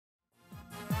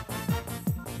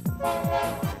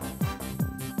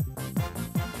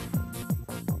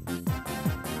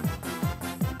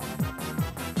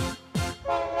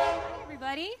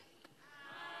Everybody.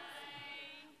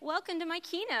 Welcome to my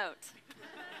keynote.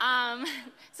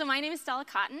 So my name is Stella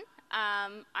Cotton.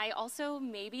 I also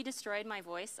maybe destroyed my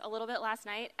voice a little bit last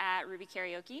night at Ruby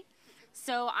Karaoke.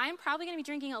 So I'm probably going to be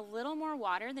drinking a little more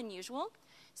water than usual.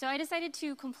 So I decided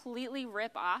to completely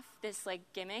rip off this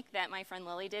gimmick that my friend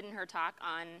Lily did in her talk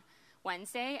on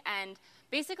Wednesday. And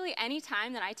basically any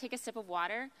time that I take a sip of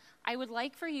water, I would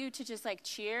like for you to just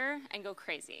cheer and go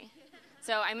crazy.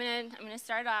 So I'm gonna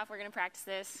start it off. We're gonna practice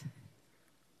this.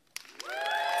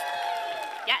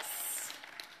 Yes,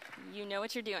 you know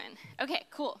what you're doing. Okay,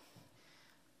 cool.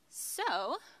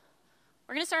 So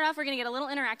we're gonna start off. We're gonna get a little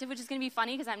interactive, which is gonna be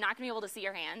funny because I'm not gonna be able to see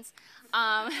your hands.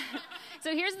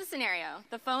 So here's the scenario: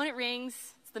 the phone, it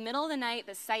rings. It's the middle of the night.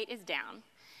 The site is down.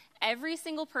 Every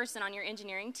single person on your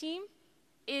engineering team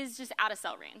is just out of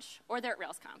cell range, or they're at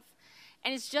RailsConf.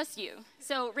 And it's just you.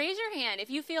 So raise your hand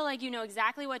if you feel like you know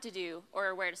exactly what to do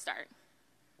or where to start.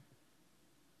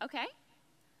 Okay.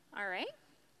 All right.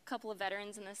 A couple of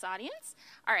veterans in this audience.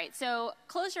 All right. So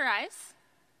close your eyes,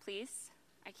 please.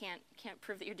 I can't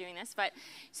prove that you're doing this, but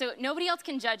so nobody else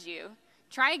can judge you.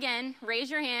 Try again.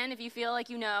 Raise your hand if you feel like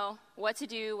you know what to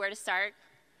do, where to start.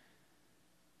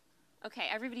 Okay,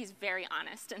 everybody's very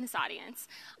honest in this audience.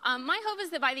 My hope is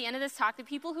that by the end of this talk, the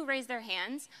people who raise their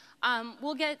hands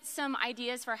will get some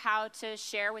ideas for how to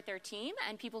share with their team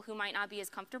and people who might not be as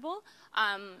comfortable,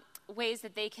 ways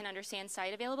that they can understand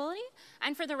site availability.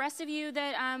 And for the rest of you,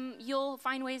 that you'll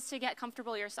find ways to get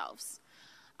comfortable yourselves.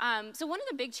 So one of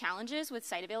the big challenges with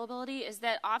site availability is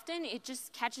that often it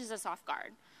just catches us off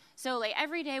guard. So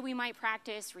every day we might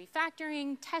practice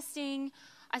refactoring, testing.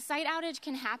 A site outage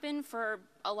can happen for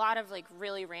a lot of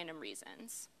really random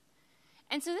reasons.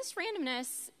 And so this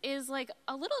randomness is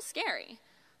a little scary.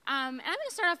 And I'm going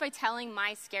to start off by telling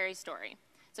my scary story.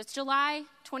 So it's July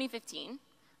 2015.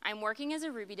 I'm working as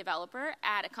a Ruby developer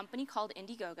at a company called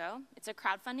Indiegogo. It's a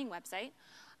crowdfunding website.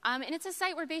 And it's a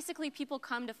site where basically people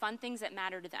come to fund things that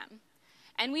matter to them.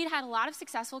 And we'd had a lot of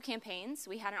successful campaigns.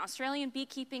 We had an Australian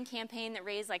beekeeping campaign that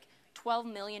raised $12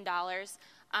 million.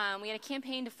 We had a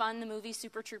campaign to fund the movie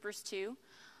Super Troopers 2.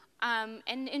 And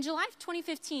in July of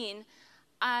 2015,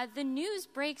 the news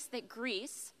breaks that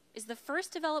Greece is the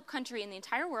first developed country in the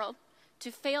entire world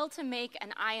to fail to make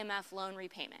an IMF loan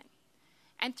repayment.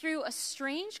 And through a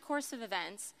strange course of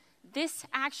events, this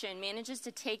action manages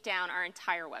to take down our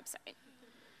entire website.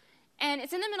 And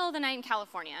it's in the middle of the night in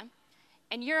California.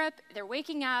 In Europe, they're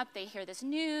waking up, they hear this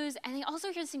news, and they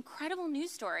also hear this incredible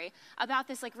news story about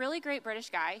this really great British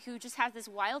guy who just has this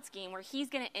wild scheme where he's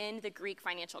going to end the Greek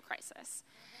financial crisis.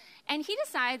 And he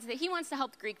decides that he wants to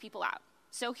help the Greek people out.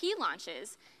 So he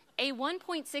launches a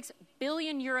 1.6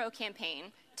 billion euro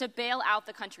campaign to bail out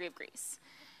the country of Greece.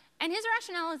 And his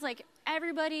rationale is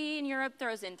everybody in Europe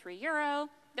throws in €3,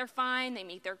 they're fine, they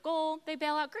meet their goal, they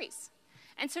bail out Greece.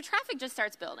 And so traffic just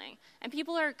starts building, and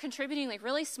people are contributing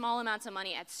really small amounts of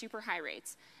money at super high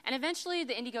rates. And eventually,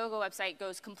 the Indiegogo website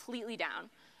goes completely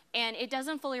down, and it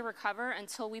doesn't fully recover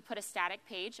until we put a static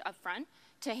page up front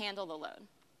to handle the load.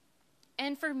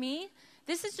 And for me,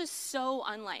 this is just so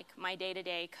unlike my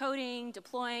day-to-day coding,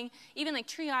 deploying, even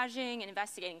triaging and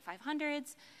investigating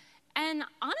 500s. And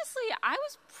honestly, I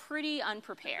was pretty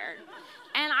unprepared,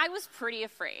 and I was pretty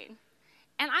afraid.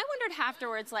 And I wondered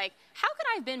afterwards, how could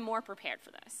I have been more prepared for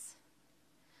this?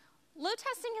 Load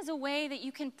testing is a way that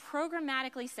you can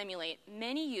programmatically simulate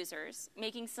many users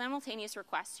making simultaneous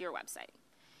requests to your website.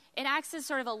 It acts as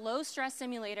sort of a low-stress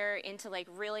simulator into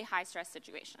really high-stress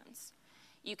situations.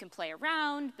 You can play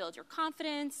around, build your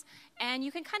confidence, and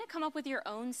you can kind of come up with your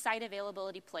own site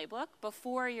availability playbook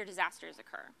before your disasters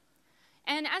occur.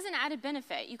 And as an added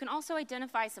benefit, you can also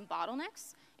identify some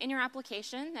bottlenecks in your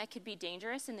application that could be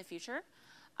dangerous in the future.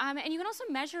 And you can also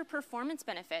measure performance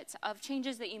benefits of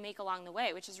changes that you make along the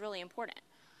way, which is really important.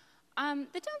 The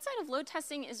downside of load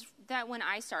testing is that when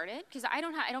I started, because I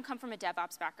don't come from a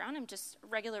DevOps background, I'm just a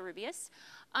regular Rubyist,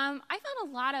 I found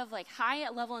a lot of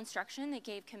high-level instruction that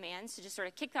gave commands to just sort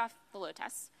of kick off the load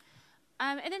tests.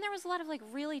 And then there was a lot of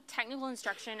really technical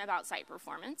instruction about site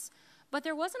performance, but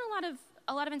there wasn't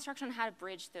a lot of instruction on how to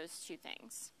bridge those two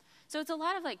things. So it's a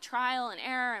lot of trial and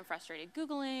error and frustrated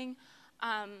Googling.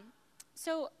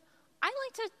 So I'd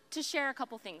like to share a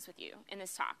couple things with you in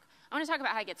this talk. I want to talk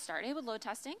about how to get started with load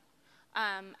testing,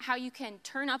 how you can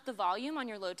turn up the volume on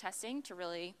your load testing to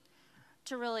really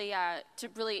add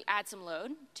some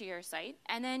load to your site,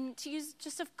 and then to use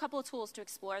just a couple of tools to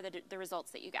explore the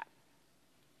results that you get.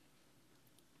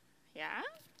 Yeah?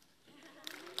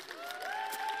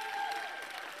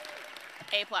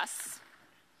 A+.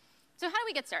 So how do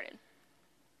we get started?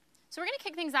 So we're going to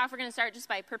kick things off. We're going to start just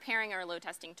by preparing our load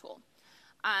testing tool.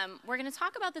 We're going to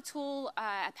talk about the tool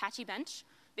Apache Bench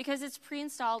because it's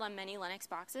pre-installed on many Linux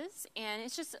boxes, and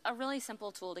it's just a really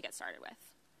simple tool to get started with.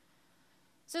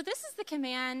 So this is the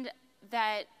command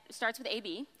that starts with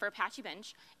AB for Apache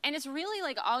Bench, and it's really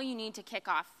like all you need to kick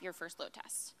off your first load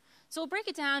test. So we'll break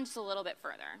it down just a little bit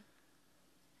further.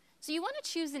 So you want to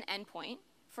choose an endpoint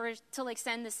to like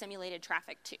send the simulated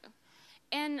traffic to.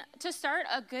 And to start,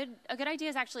 a good idea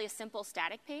is actually a simple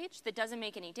static page that doesn't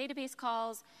make any database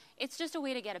calls. It's just a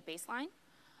way to get a baseline.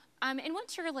 And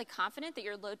once you're like confident that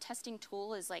your load testing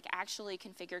tool is like actually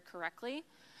configured correctly,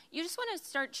 you just want to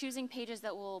start choosing pages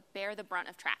that will bear the brunt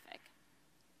of traffic.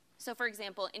 So for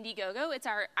example, Indiegogo, it's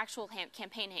our actual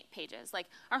campaign pages. Like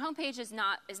our homepage is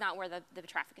not where the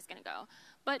traffic is going to go.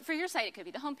 But for your site, it could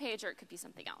be the homepage or it could be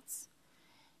something else.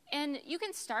 And you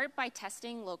can start by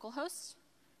testing localhost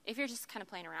if you're just kind of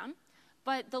playing around.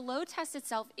 But the load test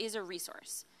itself is a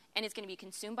resource, and it's going to be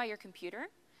consumed by your computer.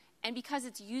 And because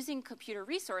it's using computer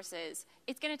resources,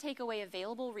 it's going to take away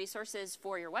available resources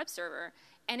for your web server,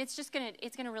 and it's going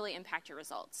to really impact your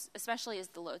results, especially as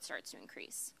the load starts to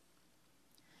increase.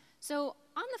 So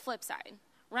on the flip side,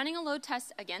 running a load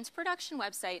test against production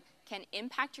website can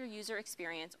impact your user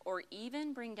experience or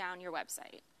even bring down your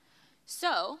website.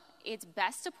 So it's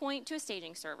best to point to a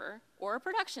staging server or a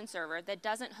production server that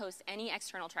doesn't host any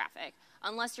external traffic,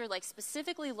 unless you're like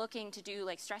specifically looking to do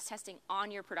like stress testing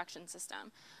on your production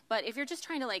system. But if you're just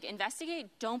trying to like investigate,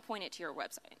 don't point it to your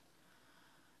website.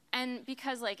 And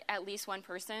because like at least one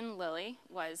person, Lily,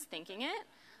 was thinking it,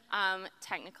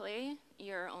 technically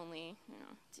you're only,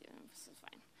 this is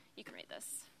fine. You can read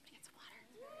this. Get some water.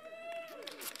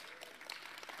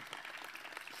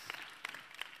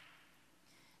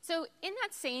 So in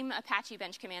that same Apache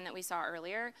Bench command that we saw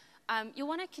earlier, you'll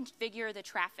want to configure the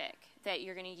traffic that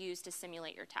you're going to use to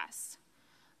simulate your tests.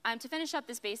 To finish up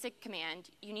this basic command,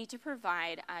 you need to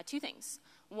provide two things.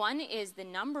 One is the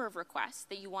number of requests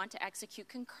that you want to execute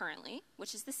concurrently,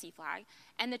 which is the C flag,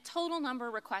 and the total number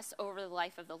of requests over the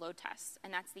life of the load test,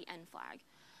 and that's the N flag.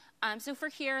 So for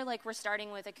here, like we're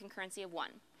starting with a concurrency of 1,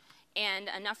 and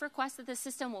enough requests that the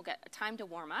system will get time to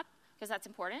warm up, because that's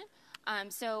important.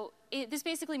 This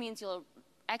basically means you'll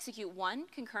execute 1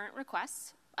 concurrent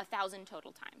request 1,000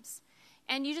 total times.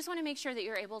 And you just want to make sure that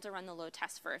you're able to run the load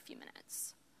test for a few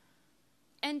minutes.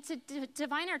 And to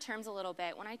define our terms a little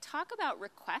bit, when I talk about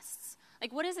requests,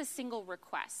 like what is a single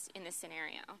request in this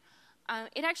scenario?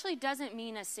 It actually doesn't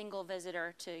mean a single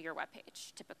visitor to your web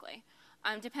page, typically.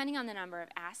 Depending on the number of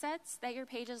assets that your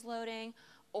page is loading,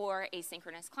 or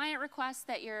asynchronous client requests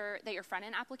that your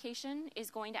front-end application is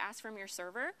going to ask from your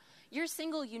server, your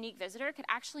single unique visitor could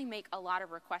actually make a lot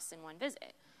of requests in one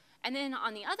visit. And then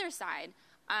on the other side,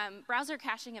 browser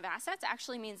caching of assets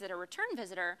actually means that a return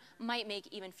visitor might make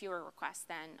even fewer requests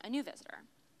than a new visitor.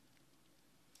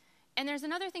 And there's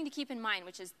another thing to keep in mind,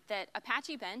 which is that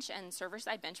Apache Bench and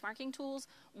server-side benchmarking tools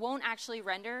won't actually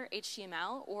render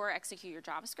HTML or execute your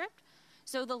JavaScript.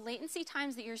 So the latency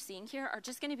times that you're seeing here are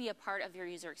just going to be a part of your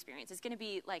user experience. It's going to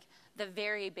be like the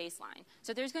very baseline.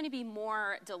 So there's going to be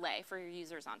more delay for your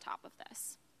users on top of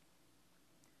this.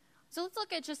 So let's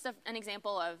look at just an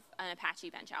example of an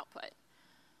Apache Bench output.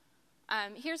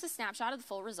 Here's a snapshot of the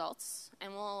full results,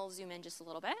 and we'll zoom in just a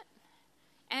little bit.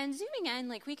 And zooming in,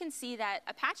 like we can see that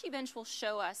Apache Bench will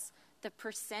show us the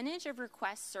percentage of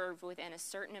requests served within a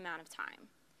certain amount of time.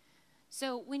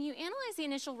 So when you analyze the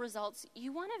initial results,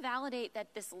 you want to validate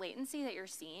that this latency that you're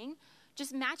seeing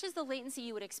just matches the latency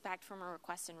you would expect from a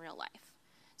request in real life.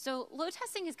 So load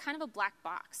testing is kind of a black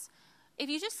box. If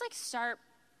you just like start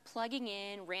plugging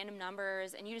in random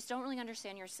numbers and you just don't really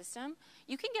understand your system,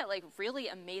 you can get like really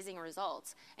amazing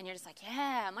results. And you're just like,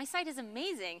 yeah, my site is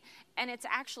amazing. And it's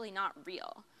actually not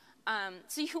real.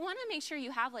 So you want to make sure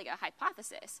you have like a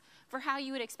hypothesis for how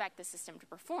you would expect the system to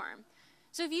perform.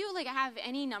 So if you like have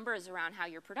any numbers around how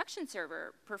your production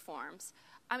server performs,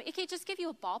 it can just give you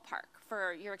a ballpark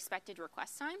for your expected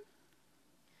request time.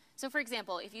 So for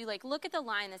example, if you like look at the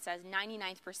line that says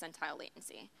 99th percentile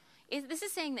latency, this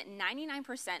is saying that 99%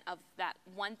 of that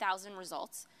 1,000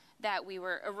 results that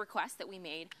requests that we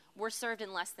made were served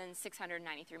in less than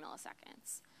 693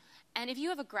 milliseconds. And if you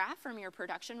have a graph from your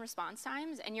production response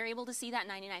times and you're able to see that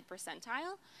 99th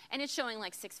percentile and it's showing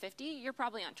like 650, you're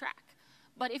probably on track.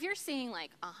 But if you're seeing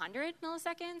like 100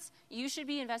 milliseconds, you should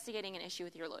be investigating an issue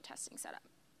with your load testing setup.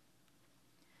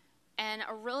 And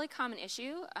a really common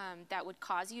issue that would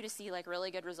cause you to see like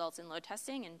really good results in load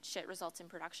testing and shit results in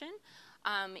production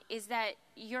is that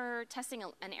you're testing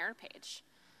an error page,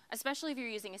 especially if you're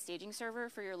using a staging server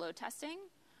for your load testing.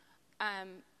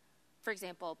 for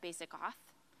example, basic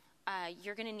auth,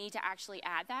 you're going to need to actually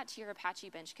add that to your Apache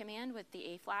bench command with the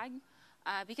A flag,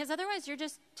 because otherwise you're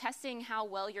just testing how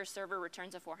well your server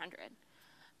returns a 400.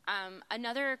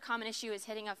 Another common issue is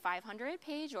hitting a 500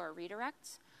 page or a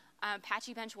redirect.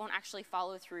 Apache bench won't actually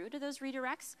follow through to those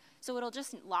redirects, so it'll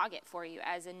just log it for you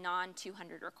as a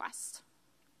non-200 request.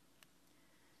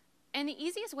 And the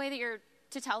easiest way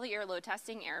to tell that you're load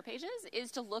testing error pages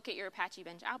is to look at your Apache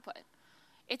bench output.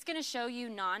 It's going to show you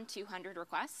non-200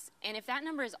 requests, and if that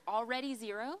number is already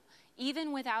 0,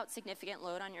 even without significant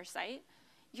load on your site,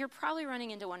 you're probably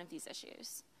running into one of these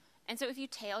issues. And so if you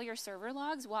tail your server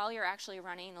logs while you're actually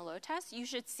running the load test, you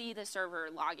should see the server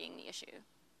logging the issue.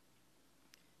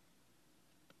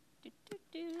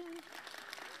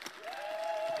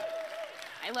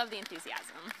 I love the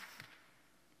enthusiasm.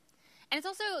 And it's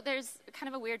also, there's kind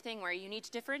of a weird thing where you need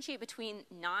to differentiate between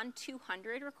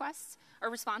non-200 requests, or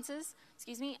responses,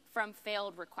 from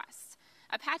failed requests.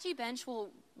 Apache bench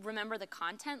will remember the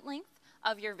content length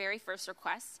of your very first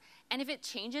request, and if it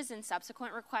changes in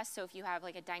subsequent requests, so if you have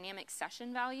like a dynamic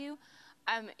session value,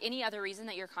 any other reason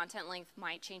that your content length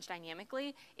might change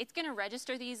dynamically, it's going to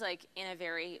register these like in a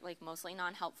very mostly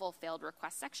non-helpful failed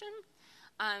request section.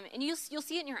 And you'll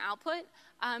see it in your output.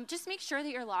 Just make sure that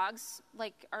your logs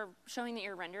are showing that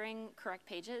you're rendering correct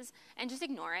pages, and just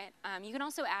ignore it. You can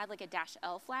also add like a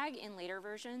 -L flag in later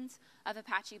versions of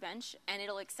Apache bench, and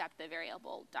it'll accept the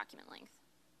variable document length.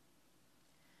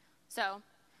 So,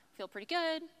 feel pretty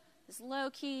good. This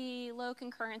low-key, low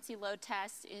concurrency load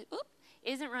test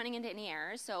isn't running into any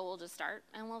errors, so we'll just start,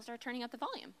 and we'll start turning up the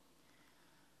volume.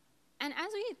 And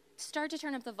as we start to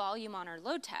turn up the volume on our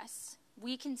load tests,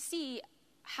 we can see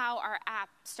how our app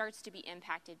starts to be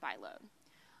impacted by load.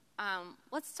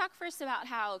 Let's talk first about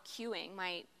how queuing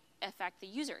might affect the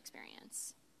user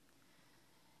experience.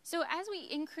 So as we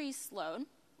increase load,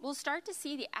 we'll start to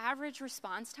see the average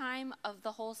response time of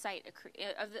the whole site,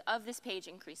 of this page,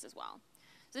 increase as well.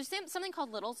 So there's something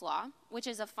called Little's Law, which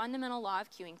is a fundamental law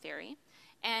of queuing theory.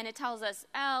 And it tells us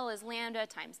L is lambda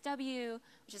times W,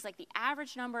 which is like the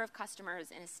average number of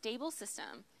customers in a stable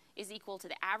system is equal to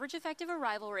the average effective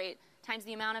arrival rate times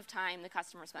the amount of time the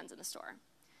customer spends in the store,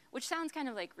 which sounds kind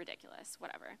of like ridiculous,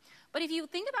 whatever. But if you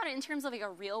think about it in terms of like a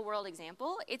real world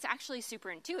example, it's actually super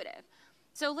intuitive.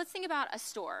 So let's think about a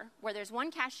store where there's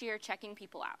one cashier checking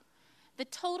people out. The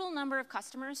total number of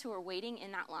customers who are waiting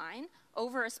in that line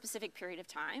over a specific period of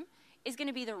time is going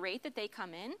to be the rate that they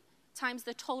come in times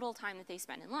the total time that they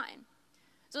spend in line.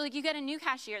 So like you get a new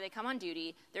cashier, they come on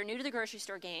duty, they're new to the grocery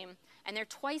store game, and they're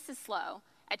twice as slow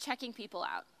at checking people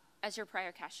out as your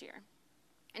prior cashier.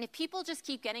 And if people just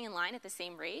keep getting in line at the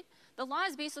same rate, the law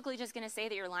is basically just going to say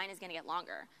that your line is going to get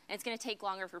longer, and it's going to take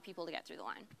longer for people to get through the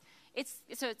line. It's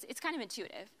kind of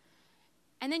intuitive.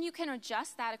 And then you can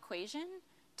adjust that equation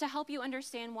to help you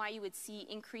understand why you would see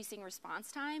increasing response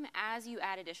time as you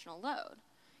add additional load.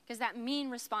 Because that mean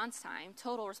response time,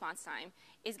 total response time,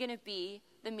 is going to be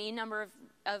the mean number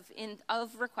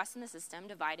of requests in the system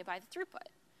divided by the throughput.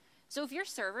 So if your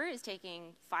server is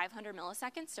taking 500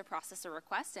 milliseconds to process a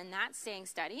request and that's staying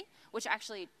steady, which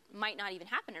actually might not even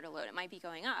happen at a load, it might be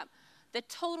going up, the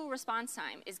total response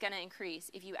time is going to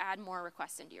increase if you add more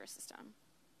requests into your system.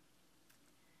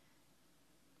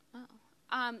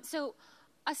 So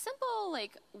a simple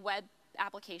web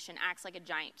application acts like a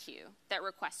giant queue that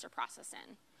requests are processed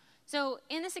in. So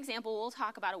in this example, we'll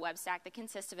talk about a web stack that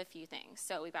consists of a few things.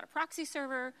 So we've got a proxy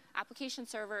server, application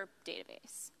server,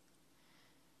 database.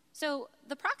 So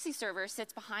the proxy server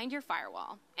sits behind your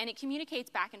firewall, and it communicates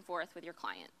back and forth with your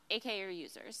client, aka your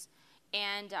users,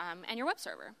 and your web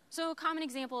server. So a common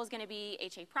example is going to be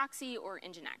HA proxy or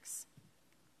Nginx.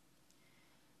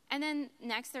 And then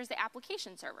next, there's the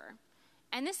application server.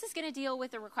 And this is going to deal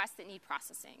with the requests that need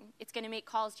processing. It's going to make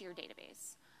calls to your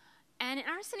database. And in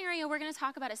our scenario, we're going to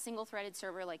talk about a single-threaded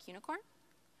server like Unicorn.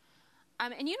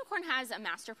 And Unicorn has a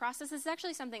master process. This is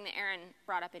actually something that Aaron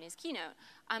brought up in his keynote.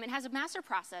 It has a master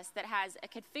process that has a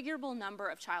configurable number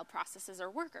of child processes or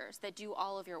workers that do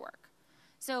all of your work.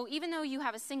 So even though you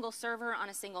have a single server on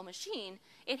a single machine,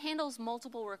 it handles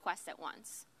multiple requests at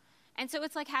once. And so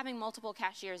it's like having multiple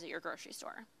cashiers at your grocery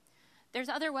store. There's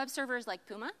other web servers like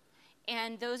Puma,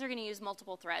 and those are going to use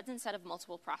multiple threads instead of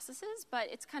multiple processes,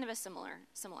 but it's kind of a similar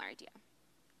idea.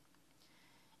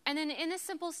 And then in this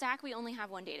simple stack, we only have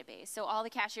one database. So all the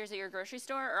cashiers at your grocery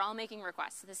store are all making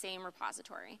requests to the same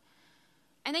repository.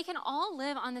 And they can all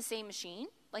live on the same machine,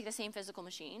 like the same physical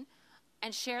machine,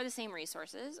 and share the same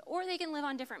resources, or they can live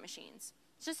on different machines.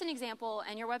 It's just an example,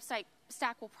 and your website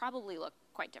stack will probably look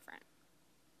quite different.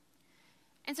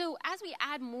 And so as we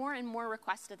add more and more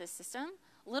requests to this system,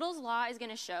 Little's Law is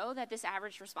going to show that this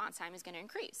average response time is going to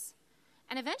increase.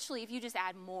 And eventually, if you just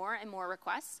add more and more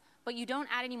requests, but you don't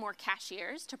add any more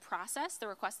cashiers to process the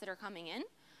requests that are coming in,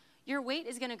 your wait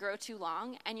is going to grow too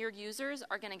long, and your users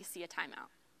are going to see a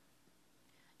timeout.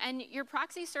 And your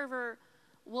proxy server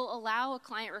will allow a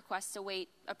client request to wait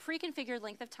a pre-configured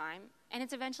length of time, and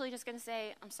it's eventually just going to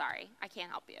say, I'm sorry, I can't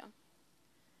help you.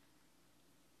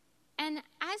 And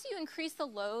as you increase the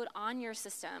load on your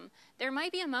system, there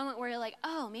might be a moment where you're like,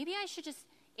 oh, maybe I should just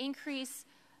increase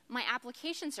my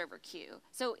application server queue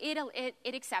so it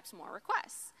accepts more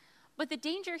requests. But the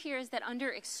danger here is that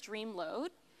under extreme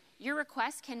load, your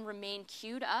requests can remain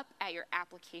queued up at your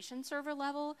application server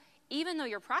level, even though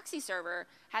your proxy server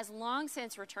has long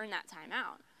since returned that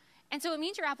timeout. And so it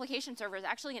means your application server is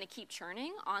actually going to keep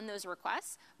churning on those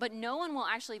requests, but no one will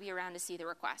actually be around to see the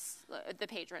requests, the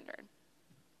page rendered.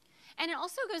 And it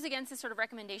also goes against this sort of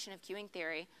recommendation of queuing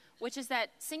theory, which is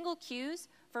that single queues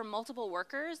for multiple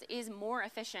workers is more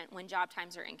efficient when job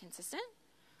times are inconsistent.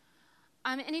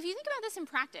 And if you think about this in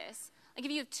practice, like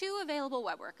if you have two available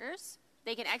web workers,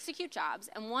 they can execute jobs,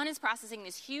 and one is processing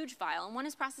this huge file, and one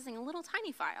is processing a little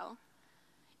tiny file.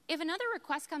 If another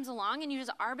request comes along and you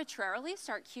just arbitrarily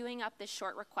start queuing up this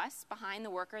short request behind the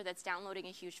worker that's downloading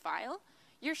a huge file,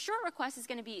 your short request is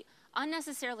going to be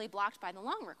unnecessarily blocked by the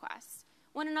long requests,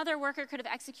 when another worker could have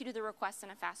executed the request in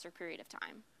a faster period of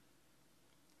time.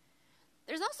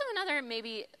 There's also another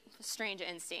maybe strange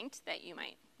instinct that you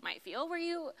might feel where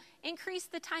you increase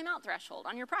the timeout threshold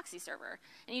on your proxy server,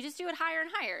 and you just do it higher and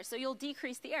higher, so you'll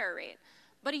decrease the error rate.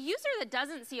 But a user that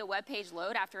doesn't see a web page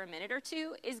load after a minute or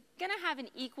two is going to have an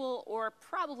equal or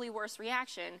probably worse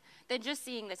reaction than just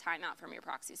seeing the timeout from your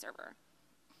proxy server.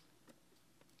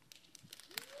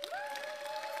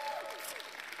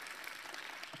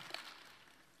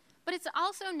 But it's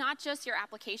also not just your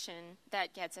application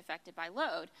that gets affected by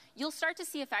load. You'll start to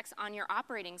see effects on your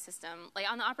operating system,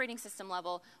 like on the operating system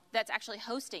level that's actually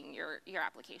hosting your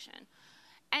application.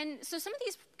 And so some of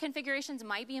these configurations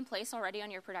might be in place already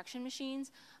on your production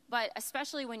machines, but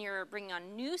especially when you're bringing on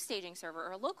a new staging server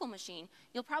or a local machine,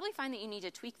 you'll probably find that you need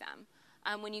to tweak them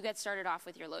when you get started off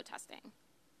with your load testing.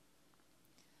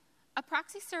 A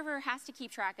proxy server has to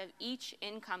keep track of each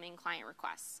incoming client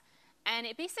request. And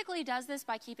it basically does this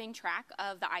by keeping track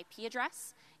of the IP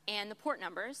address and the port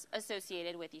numbers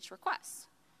associated with each request.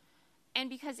 And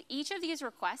because each of these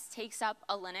requests takes up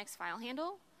a Linux file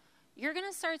handle, you're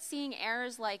going to start seeing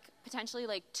errors like potentially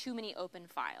like too many open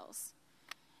files.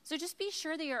 So just be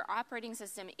sure that your operating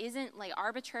system isn't like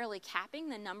arbitrarily capping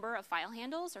the number of file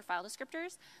handles or file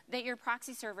descriptors that your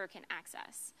proxy server can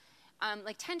access.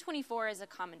 Like 1024 is a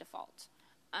common default.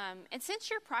 And since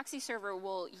your proxy server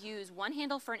will use one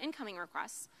handle for an incoming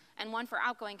request and one for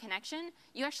outgoing connection,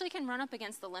 you actually can run up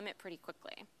against the limit pretty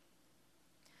quickly.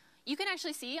 You can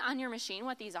actually see on your machine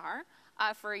what these are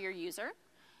for your user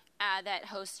that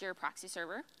hosts your proxy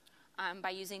server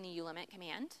by using the ulimit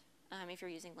command if you're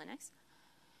using Linux.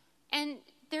 And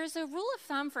there's a rule of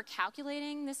thumb for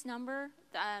calculating this number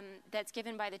that's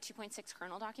given by the 2.6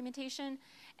 kernel documentation.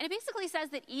 And it basically says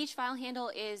that each file handle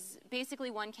is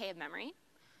basically 1K of memory.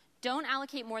 Don't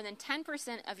allocate more than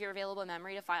 10% of your available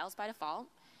memory to files by default.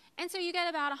 And so you get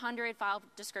about 100 file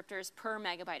descriptors per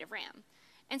megabyte of RAM.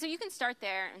 And so you can start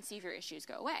there and see if your issues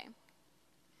go away.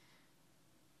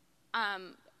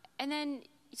 And then,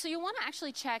 so you'll want to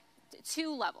actually check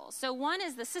two levels. So one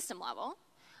is the system level.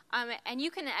 And you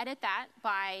can edit that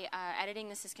by editing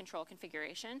the syscontrol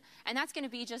configuration. And that's going to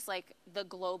be just like the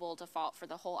global default for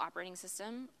the whole operating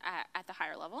system at the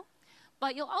higher level.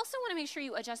 But you'll also want to make sure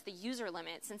you adjust the user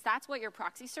limit, since that's what your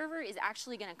proxy server is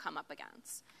actually going to come up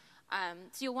against.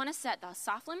 So you'll want to set the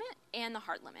soft limit and the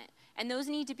hard limit. And those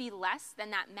need to be less than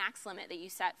that max limit that you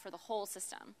set for the whole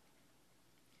system.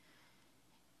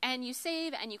 And you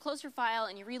save and you close your file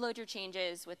and you reload your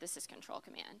changes with the syscontrol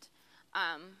command.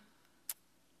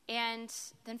 And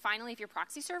then finally, if your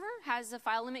proxy server has a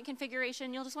file limit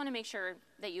configuration, you'll just want to make sure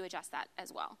that you adjust that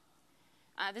as well.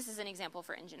 This is an example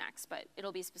for Nginx, but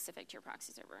it'll be specific to your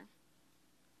proxy server.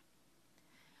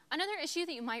 Another issue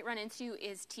that you might run into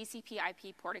is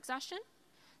TCP/IP port exhaustion.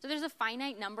 So there's a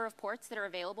finite number of ports that are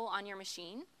available on your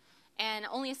machine, and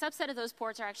only a subset of those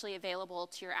ports are actually available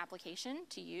to your application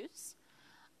to use.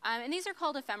 And these are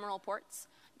called ephemeral ports.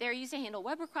 They're used to handle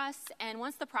web requests, and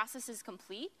once the process is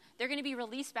complete, they're going to be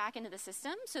released back into the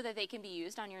system so that they can be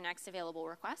used on your next available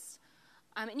request.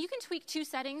 And you can tweak two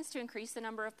settings to increase the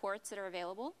number of ports that are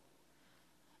available.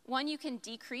 One, you can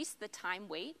decrease the time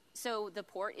wait, so the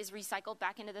port is recycled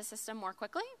back into the system more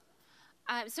quickly.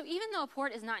 So even though a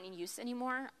port is not in use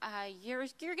anymore, you're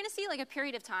going to see like a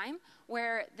period of time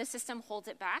where the system holds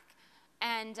it back,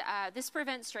 and this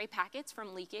prevents stray packets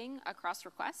from leaking across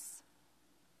requests.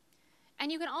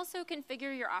 And you can also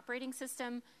configure your operating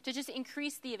system to just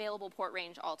increase the available port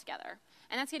range altogether.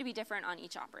 And that's going to be different on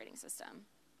each operating system.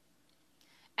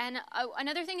 And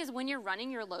another thing is when you're running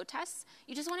your load tests,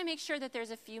 you just want to make sure that there's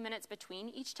a few minutes between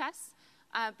each test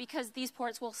because these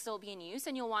ports will still be in use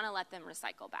and you'll want to let them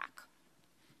recycle back.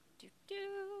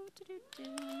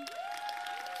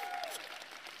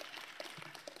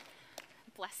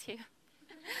 Bless you.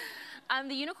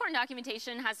 The Unicorn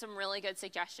documentation has some really good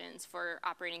suggestions for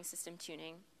operating system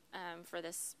tuning for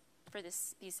these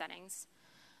settings.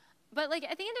 But like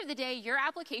at the end of the day, your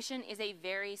application is a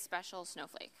very special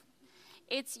snowflake.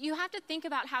 You have to think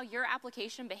about how your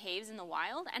application behaves in the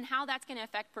wild and how that's going to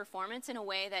affect performance in a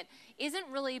way that isn't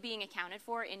really being accounted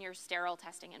for in your sterile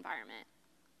testing environment.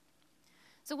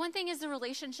 So one thing is the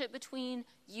relationship between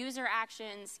user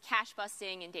actions, cache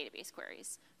busting, and database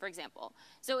queries, for example.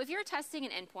 So if you're testing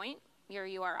an endpoint, your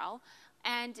URL,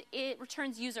 and it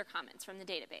returns user comments from the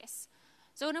database.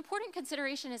 So an important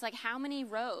consideration is like how many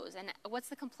rows and what's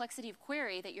the complexity of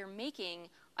query that you're making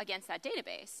against that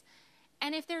database.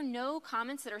 And if there are no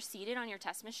comments that are seeded on your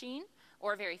test machine,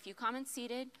 or very few comments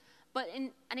seeded, but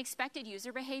in an expected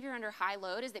user behavior under high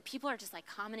load is that people are just like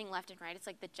commenting left and right. It's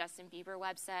like the Justin Bieber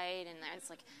website, and it's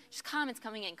like just comments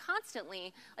coming in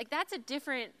constantly. Like that's a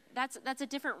different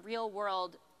real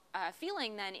world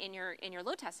feeling than in your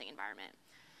load testing environment.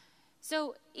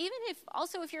 So even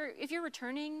if you're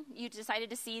returning, you decided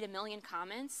to seed 1 million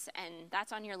comments, and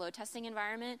that's on your load testing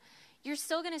environment, you're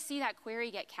still going to see that query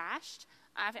get cached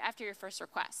after your first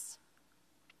request.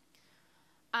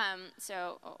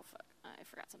 I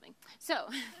forgot something. So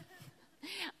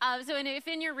if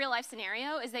in your real life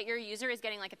scenario is that your user is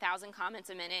getting like 1,000 comments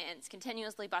a minute and it's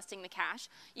continuously busting the cache,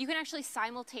 you can actually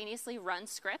simultaneously run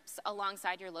scripts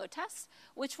alongside your load tests,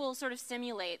 which will sort of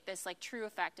simulate this like true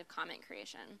effect of comment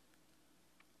creation.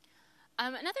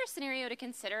 Another scenario to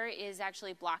consider is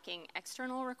actually blocking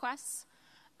external requests.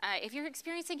 If you're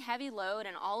experiencing heavy load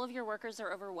and all of your workers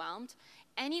are overwhelmed,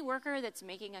 any worker that's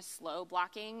making a slow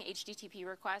blocking HTTP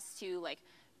request to, like,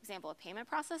 for example, a payment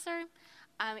processor,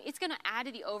 it's going to add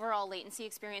to the overall latency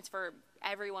experience for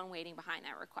everyone waiting behind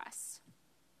that request.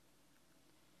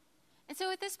 And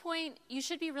so at this point, you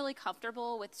should be really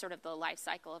comfortable with sort of the life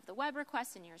cycle of the web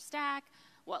request in your stack,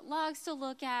 what logs to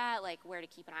look at, like where to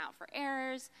keep an eye out for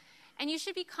errors. And you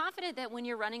should be confident that when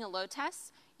you're running a load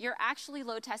test, you're actually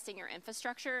load testing your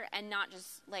infrastructure and not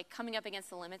just like coming up against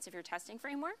the limits of your testing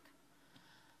framework.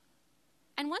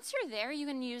 And once you're there, you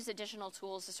can use additional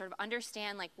tools to sort of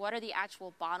understand like what are the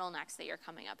actual bottlenecks that you're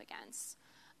coming up against.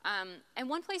 And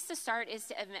one place to start is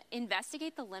to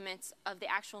investigate the limits of the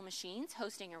actual machines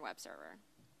hosting your web server.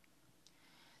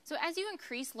 So as you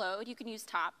increase load, you can use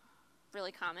top,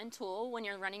 really common tool when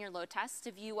you're running your load tests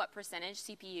to view what percentage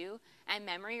CPU and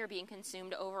memory are being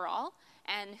consumed overall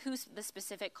and who the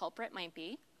specific culprit might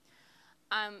be.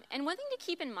 And one thing to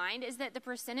keep in mind is that the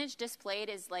percentage displayed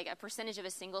is like a percentage of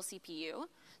a single CPU.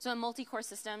 So in multi-core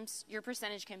systems, your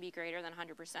percentage can be greater than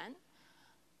 100%.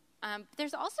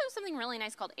 There's also something really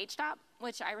nice called HTOP,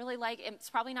 which I really like. It's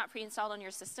probably not pre-installed on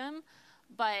your system,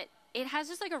 but it has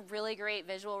just like a really great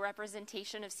visual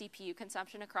representation of CPU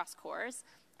consumption across cores.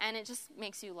 And it just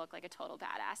makes you look like a total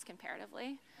badass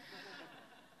comparatively.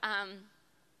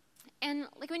 And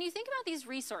like when you think about these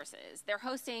resources, they're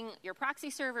hosting your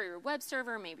proxy server, your web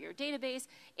server, maybe your database.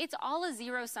 It's all a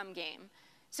zero-sum game.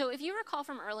 So if you recall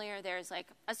from earlier, there's like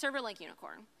a server like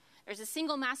Unicorn. There's a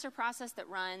single master process that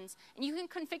runs, and you can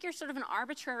configure sort of an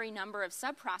arbitrary number of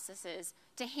sub-processes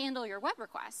to handle your web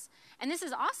requests. And this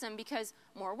is awesome because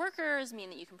more workers mean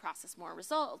that you can process more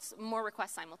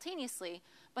requests simultaneously,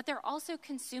 but they're also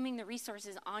consuming the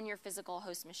resources on your physical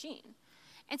host machine.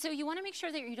 And so you want to make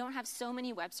sure that you don't have so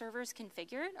many web servers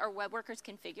configured or web workers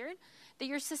configured that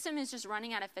your system is just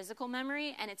running out of physical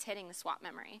memory and it's hitting the swap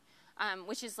memory,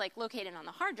 which is like located on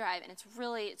the hard drive, and it's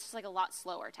just like a lot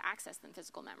slower to access than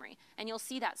physical memory. And you'll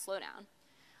see that slowdown.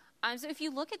 So if you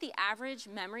look at the average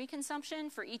memory consumption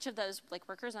for each of those like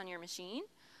workers on your machine,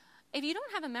 if you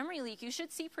don't have a memory leak, you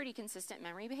should see pretty consistent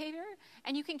memory behavior,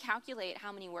 and you can calculate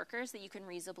how many workers that you can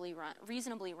reasonably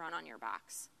run on your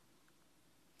box.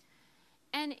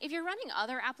 And if you're running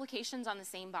other applications on the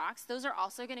same box, those are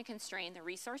also going to constrain the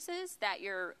resources that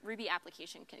your Ruby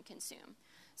application can consume.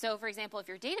 So for example, if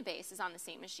your database is on the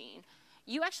same machine,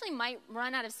 you actually might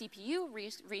run out of CPU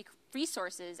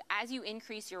resources as you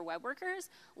increase your web workers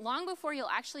long before you'll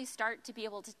actually start to be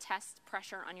able to test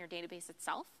pressure on your database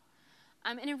itself.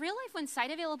 And in real life, when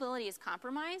site availability is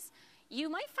compromised, you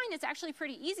might find it's actually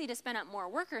pretty easy to spin up more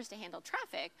workers to handle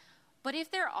traffic. But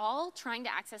if they're all trying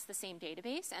to access the same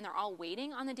database and they're all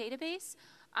waiting on the database,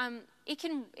 it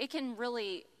can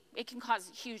really it can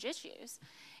cause huge issues.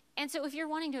 And so if you're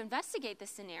wanting to investigate this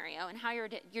scenario and how your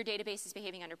database is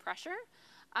behaving under pressure,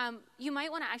 you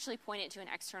might want to actually point it to an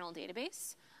external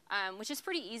database, which is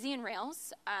pretty easy in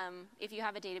Rails if you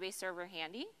have a database server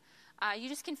handy. You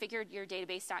just configured your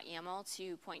database.yaml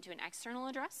to point to an external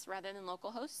address rather than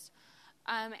localhost.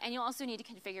 And you'll also need to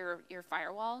configure your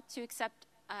firewall to accept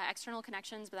external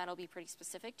connections, but that'll be pretty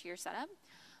specific to your setup.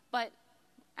 But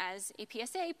as a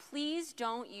PSA, please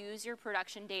don't use your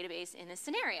production database in this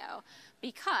scenario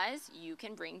because you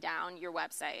can bring down your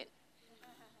website.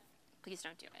 Please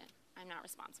don't do it. I'm not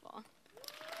responsible.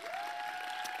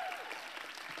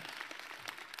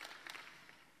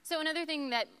 So another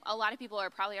thing that a lot of people are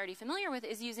probably already familiar with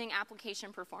is using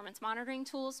application performance monitoring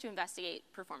tools to investigate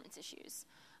performance issues.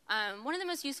 One of the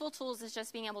most useful tools is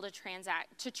just being able to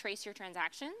trace your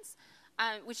transactions,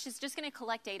 which is just going to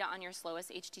collect data on your slowest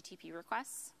HTTP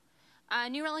requests.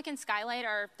 New Relic and Skylight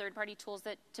are third-party tools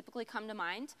that typically come to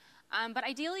mind. But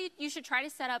ideally, you should try to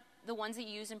set up the ones that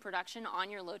you use in production on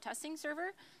your load testing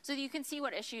server so that you can see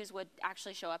what issues would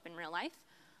actually show up in real life.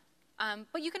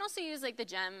 But you can also use like the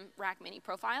Gem Rack Mini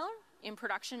Profiler in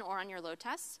production or on your load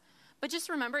tests. But just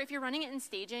remember, if you're running it in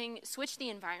staging, switch the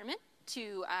environment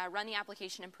to run the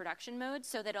application in production mode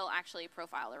so that it'll actually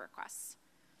profile the requests.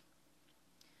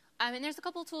 And there's a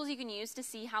couple tools you can use to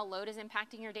see how load is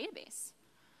impacting your database.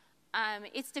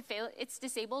 It's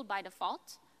disabled by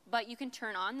default, but you can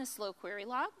turn on the slow query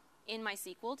log in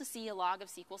MySQL to see a log of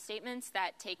SQL statements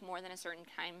that take more than a certain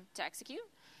time to execute.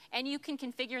 And you can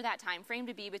configure that time frame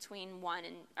to be between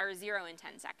 0 and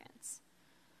 10 seconds.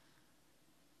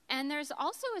 And there's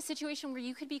also a situation where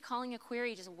you could be calling a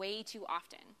query just way too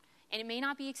often. And it may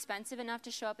not be expensive enough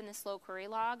to show up in the slow query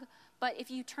log, but if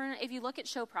you look at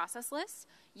show process lists,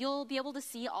 you'll be able to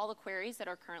see all the queries that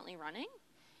are currently running.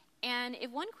 And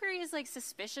if one query is like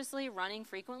suspiciously running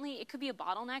frequently, it could be a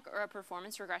bottleneck or a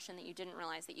performance regression that you didn't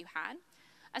realize that you had,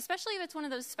 especially if it's one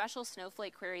of those special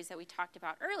Snowflake queries that we talked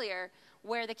about earlier,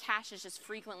 where the cache is just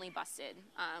frequently busted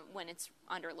when it's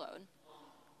under load.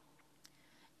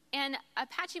 And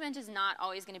Apache Bench is not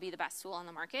always going to be the best tool on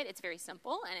the market. It's very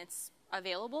simple, and it's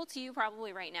available to you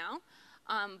probably right now.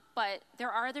 But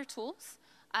there are other tools.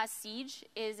 Siege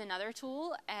is another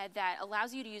tool that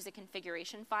allows you to use a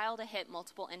configuration file to hit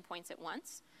multiple endpoints at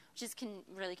once, which is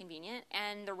really convenient.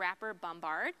 And the wrapper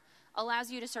Bombard allows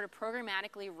you to sort of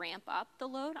programmatically ramp up the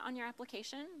load on your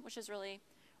application, which is really,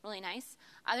 really nice.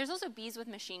 There's also Bees with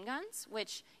Machine Guns,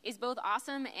 which is both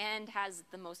awesome and has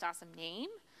the most awesome name.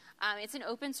 It's an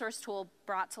open source tool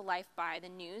brought to life by the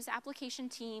news application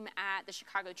team at the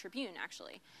Chicago Tribune,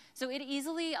 actually. So it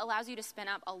easily allows you to spin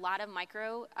up a lot of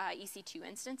micro EC2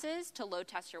 instances to load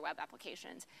test your web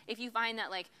applications. If you find that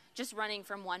like just running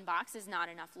from one box is not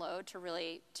enough load to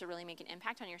really make an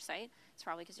impact on your site, it's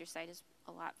probably because your site is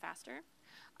a lot faster.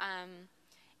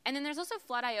 And then there's also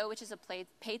Flood.io, which is a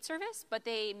paid service, but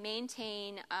they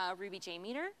maintain Ruby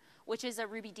JMeter, which is a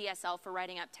Ruby DSL for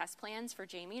writing up test plans for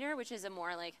JMeter, which is a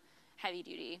more like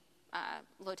heavy-duty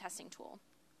load testing tool.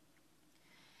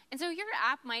 And so your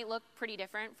app might look pretty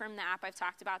different from the app I've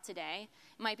talked about today.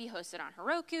 It might be hosted on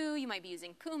Heroku. You might be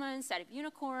using Puma instead of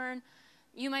Unicorn.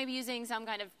 You might be using some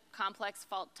kind of complex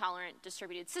fault-tolerant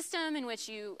distributed system in which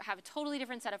you have a totally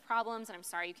different set of problems, and I'm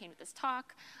sorry you came to this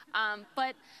talk.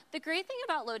 But the great thing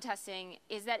about load testing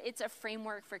is that it's a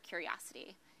framework for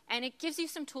curiosity. And it gives you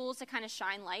some tools to kind of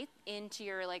shine light into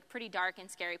your like pretty dark and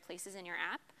scary places in your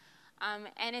app.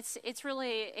 And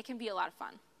it can be a lot of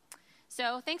fun.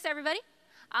 So thanks, everybody.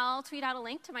 I'll tweet out a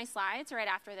link to my slides right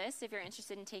after this if you're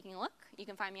interested in taking a look. You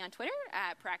can find me on Twitter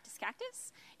at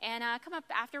PracticeCactus. And come up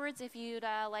afterwards if you'd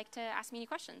like to ask me any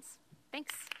questions.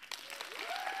 Thanks.